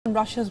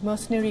Russia's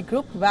mercenary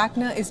group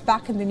Wagner is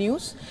back in the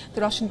news.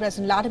 The Russian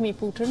President Vladimir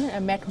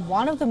Putin met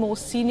one of the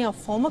most senior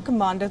former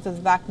commanders of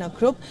the Wagner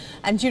group,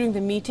 and during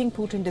the meeting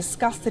Putin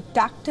discussed the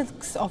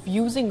tactics of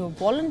using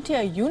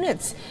volunteer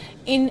units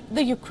in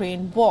the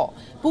Ukraine war.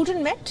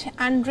 Putin met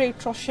Andrei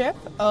Troshev,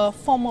 a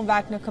former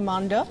Wagner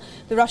commander,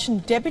 the Russian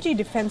Deputy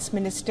Defense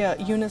Minister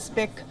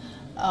Yevgeny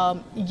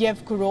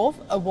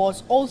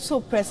was also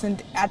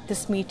present at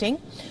this meeting.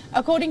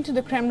 According to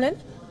the Kremlin,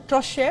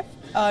 Troshev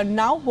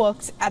now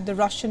works at the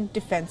Russian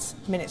Defense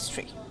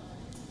Ministry.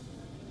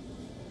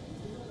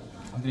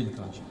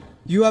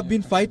 You have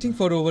been fighting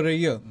for over a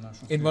year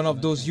in one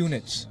of those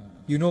units.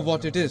 You know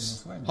what it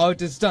is, how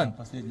it is done.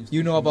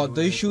 You know about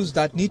the issues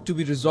that need to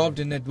be resolved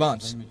in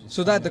advance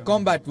so that the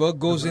combat work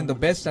goes in the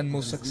best and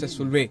most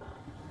successful way.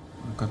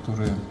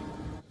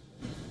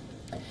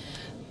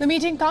 The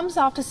meeting comes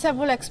after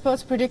several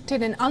experts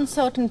predicted an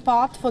uncertain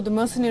path for the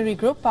mercenary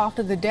group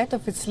after the death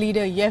of its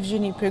leader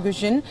Yevgeny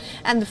Prigozhin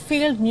and the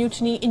failed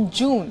mutiny in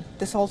June.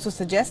 This also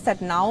suggests that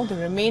now the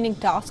remaining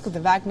task of the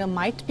Wagner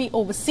might be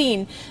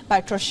overseen by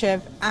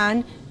Troshev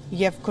and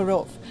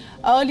Yevgeny.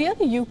 Earlier,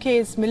 the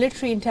UK's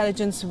military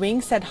intelligence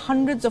wing said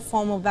hundreds of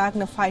former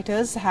Wagner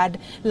fighters had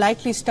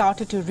likely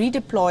started to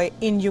redeploy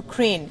in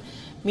Ukraine.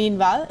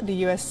 Meanwhile, the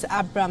US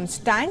Abrams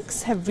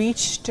tanks have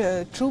reached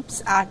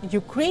troops at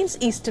Ukraine's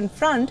eastern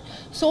front.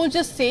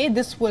 Soldiers say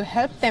this will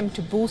help them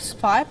to boost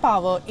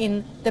firepower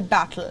in the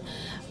battle.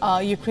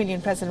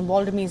 Ukrainian President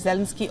Volodymyr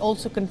Zelensky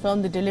also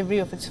confirmed the delivery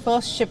of its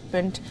first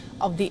shipment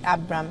of the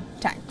Abrams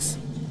tanks.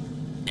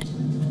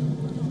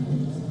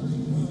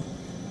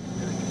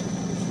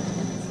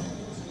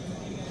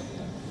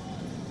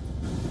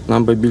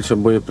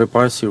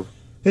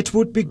 It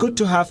would be good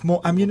to have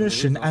more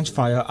ammunition and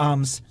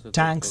firearms,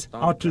 tanks,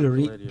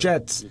 artillery,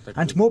 jets,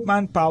 and more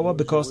manpower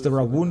because there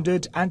are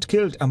wounded and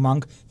killed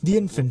among the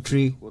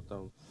infantry.